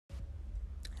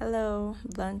Hello,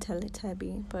 Blunt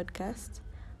Teletubby podcast.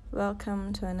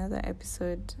 Welcome to another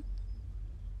episode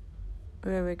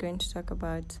where we're going to talk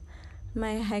about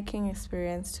my hiking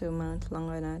experience to Mount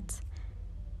Longonot,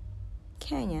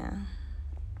 Kenya.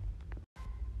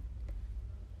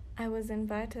 I was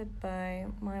invited by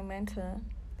my mentor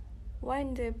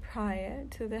one day prior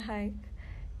to the hike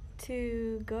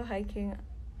to go hiking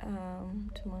to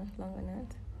Mount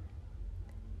Longonot.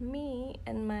 Me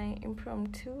and my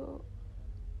impromptu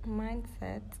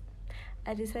mindset,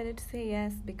 I decided to say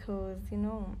yes because,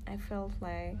 I felt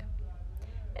like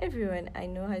everyone I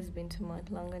know has been to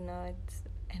Mount Longonot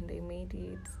and they made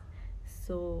it.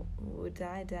 So would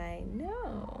I die?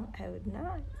 No, I would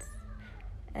not.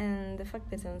 And the fact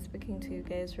that I'm speaking to you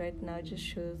guys right now just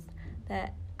shows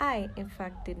that I, in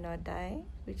fact, did not die,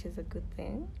 which is a good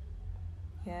thing.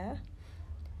 Yeah.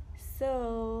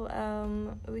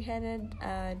 So we headed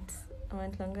at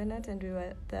Mount Longonot and we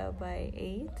were there by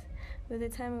 8. By the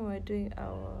time we were doing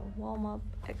our warm-up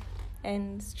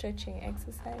and stretching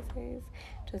exercises,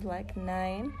 it was like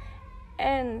 9.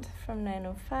 And from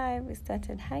 9:05, we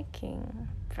started hiking.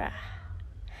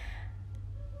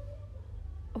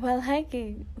 While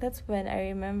hiking, that's when I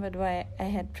remembered why I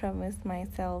had promised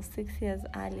myself 6 years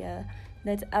earlier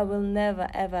that I will never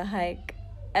ever hike,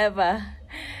 ever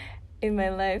in my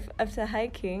life after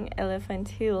hiking Elephant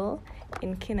Hill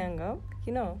in Kinangop,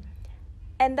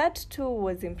 And that too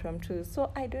was impromptu. So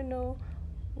I don't know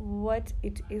what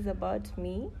it is about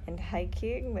me and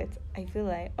hiking, but I feel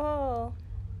like,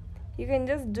 you can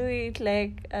just do it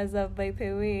like as a by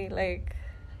the way, like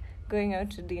going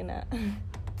out to dinner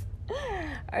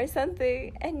or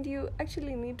something. And you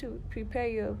actually need to prepare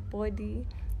your body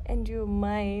and your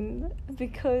mind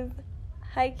because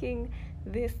hiking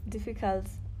this difficult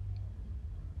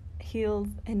hills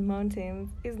and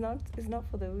mountains is not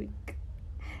for the weak.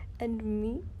 And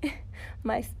me,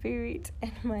 my spirit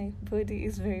and my body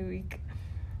is very weak,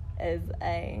 as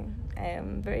I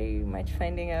am very much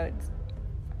finding out.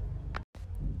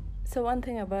 So one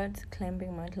thing about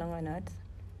climbing Mount Longonot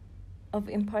of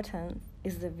importance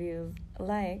is the views.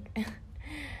 Like,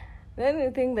 the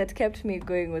only thing that kept me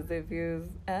going was the views.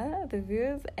 The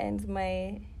views and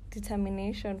my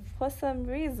determination for some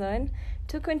reason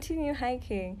to continue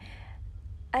hiking.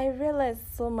 I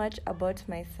realized so much about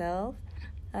myself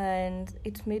and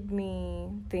it made me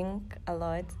think a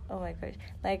lot. Oh my gosh.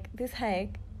 Like this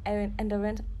hike, I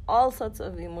underwent all sorts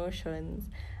of emotions.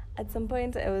 At some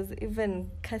point, I was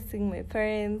even cursing my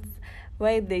parents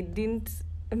why they didn't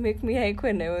make me hike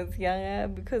when I was younger,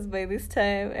 because by this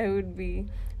time I would be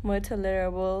more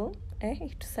tolerable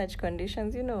to such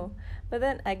conditions, But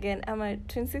then again, I'm a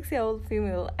 26-year-old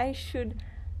female. I should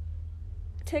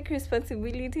take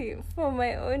responsibility for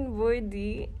my own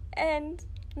body and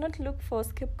not look for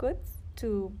scapegoats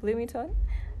to blame it on.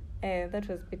 That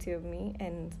was pity of me,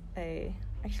 and I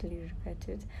actually regret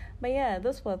it. But yeah,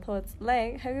 those were thoughts.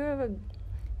 Like, have you ever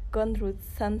gone through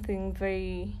something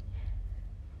very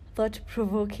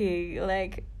thought-provoking,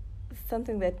 like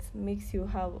something that makes you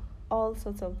have all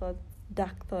sorts of thoughts,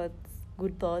 dark thoughts,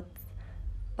 good thoughts,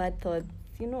 bad thoughts,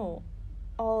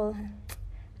 all?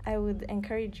 I would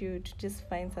encourage you to just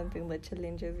find something that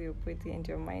challenges your body and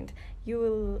your mind.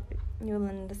 You'll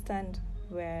understand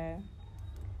where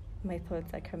my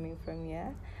thoughts are coming from.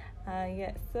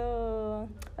 So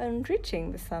on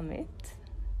reaching the summit,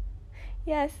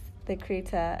 yes, the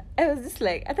crater, I was just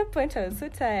like, at that point I was so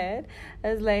tired.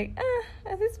 I was like,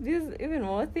 are these views even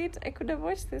worth it? I could have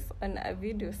watched this on a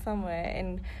video somewhere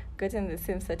and gotten the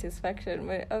same satisfaction,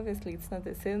 but obviously it's not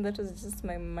the same. That was just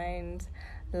my mind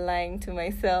lying to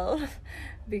myself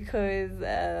because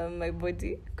my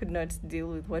body could not deal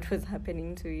with what was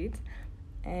happening to it.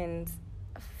 And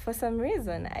for some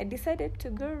reason, I decided to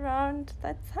go around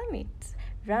that summit,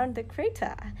 round the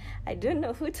crater. I don't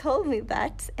know who told me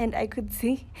that, and I could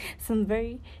see some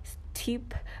very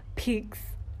steep peaks.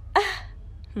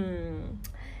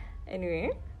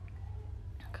 Anyway,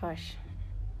 gosh.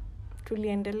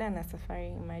 Tuliendelea na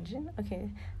safari, imagine.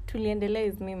 Okay, tuliendelea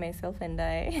is me, myself, and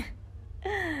I.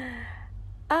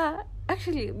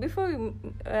 Actually, before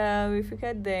we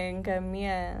figured the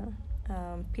Ngamia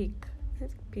peak.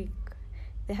 Is it peak?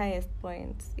 The highest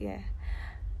point, yeah.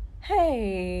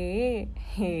 Hey,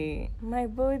 my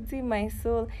body, my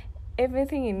soul,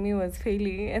 everything in me was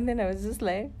failing. And then I was just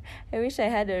like, I wish I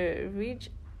had a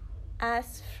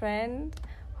rich-ass friend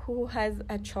who has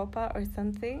a chopper or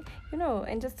something,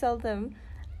 and just tell them,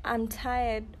 I'm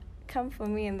tired, come for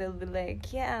me, and they'll be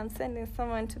like, yeah, I'm sending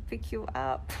someone to pick you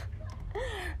up.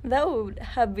 That would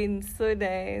have been so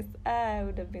nice. It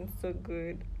would have been so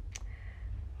good.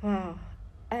 Wow.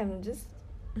 I'm just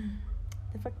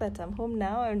The fact that I'm home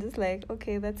now, I'm just like,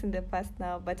 okay, that's in the past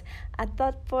now. But at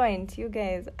that point, you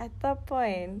guys, at that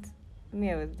point,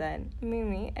 I was done.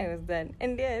 I was done.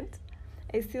 And yet,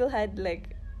 I still had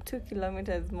like 2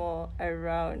 kilometers more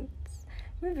around,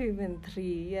 maybe even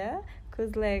 3, yeah?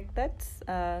 Because like that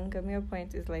Ngamia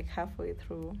point is like halfway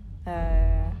through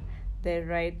the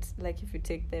right, like if you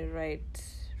take the right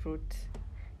route,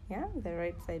 yeah, the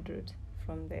right side route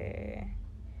from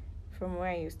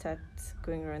where you start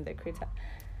going around the crater.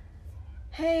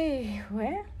 Hey,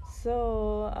 where?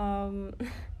 So,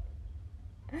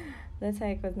 that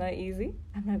hike was not easy.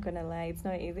 I'm not gonna lie, it's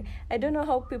not easy. I don't know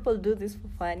how people do this for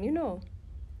fun,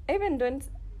 I even don't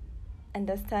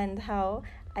understand how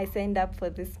I signed up for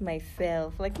this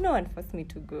myself. Like, no one forced me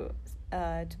to go.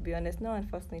 To be honest, no one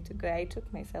forced me to go. I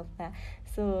took myself there.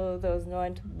 So there was no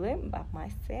one to blame but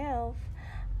myself.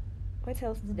 What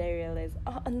else did I realize?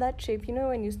 On that trip,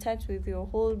 when you start with your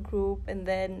whole group and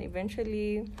then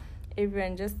eventually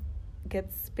everyone just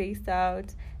gets spaced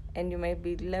out and you might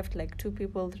be left like 2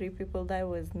 people, 3 people. That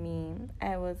was me.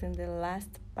 I was in the last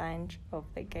bunch of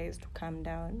the guys to come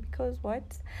down because what?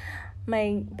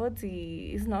 My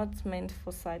body is not meant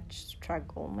for such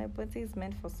struggle. My body is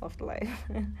meant for soft life.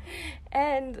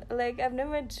 And like I've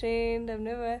never trained, I've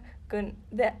never gone.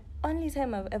 The only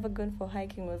time I've ever gone for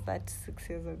hiking was that 6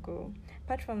 years ago.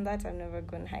 Apart from that, I've never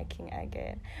gone hiking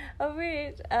again. Of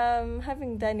which,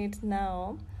 having done it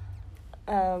now,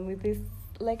 with this,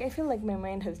 like I feel like my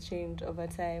mind has changed over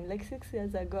time. Like 6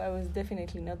 years ago, I was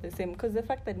definitely not the same. Because the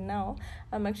fact that now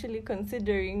I'm actually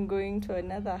considering going to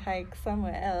another hike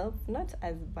somewhere else, not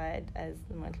as bad as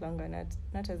Mount Longo,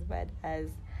 not as bad as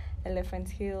Elephant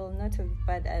Hill, not as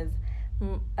bad as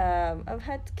I've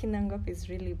heard Kinangop is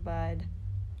really bad.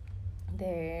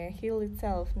 The hill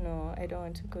itself, no, I don't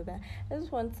want to go there. I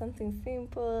just want something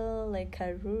simple like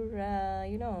Karura,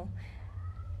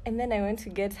 And then I went to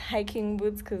get hiking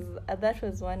boots because that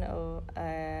was one of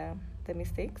the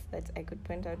mistakes that I could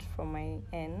point out from my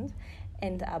end.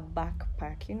 And a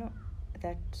backpack,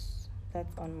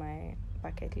 that's on my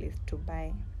bucket list to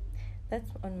buy.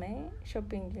 That's on my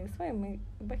shopping list. Why am I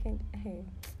bucket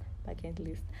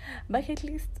list? Bucket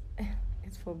list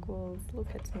is for goals.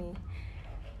 Look at me.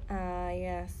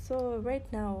 Yeah, so right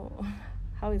now,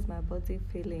 how is my body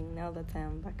feeling now that I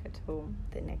am back at home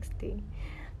the next day?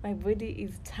 My body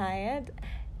is tired.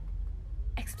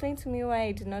 Explain to me why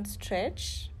I did not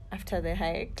stretch after the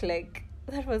hike. Like,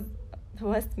 that was the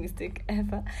worst mistake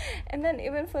ever. And then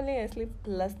even falling asleep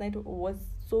last night was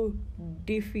so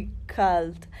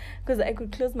difficult because I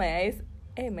could close my eyes.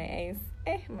 My eyes.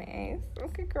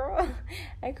 Okay, girl.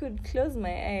 I could close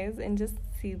my eyes and just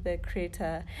see the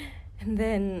crater. And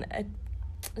then,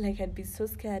 I'd be so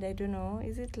scared. I don't know.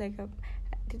 Is it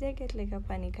did I get like a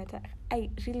panic attack?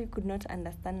 I really could not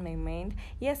understand my mind.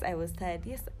 Yes, I was tired.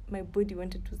 Yes, my body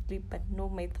wanted to sleep. But no,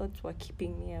 my thoughts were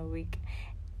keeping me awake.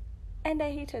 And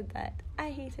I hated that. I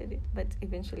hated it. But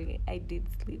eventually, I did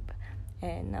sleep.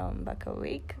 And now I'm back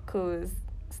awake because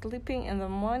sleeping in the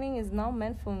morning is now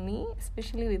meant for me,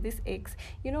 especially with this aches.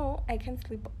 I can't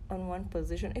sleep on one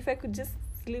position. If I could just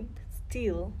sleep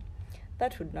still,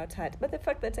 that would not hurt. But the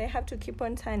fact that I have to keep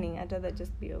on turning, I'd rather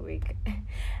just be awake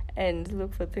and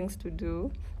look for things to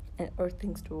do or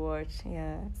things to watch.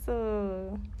 Yeah.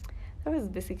 So that was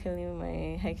basically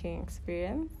my hiking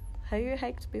experience. Have you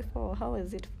hiked before? How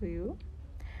was it for you?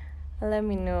 Let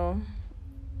me know.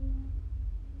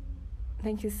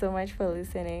 Thank you so much for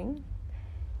listening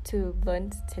to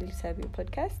Blonde Teletubby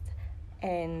podcast.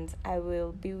 And I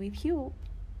will be with you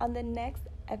on the next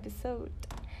episode.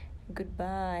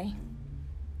 Goodbye.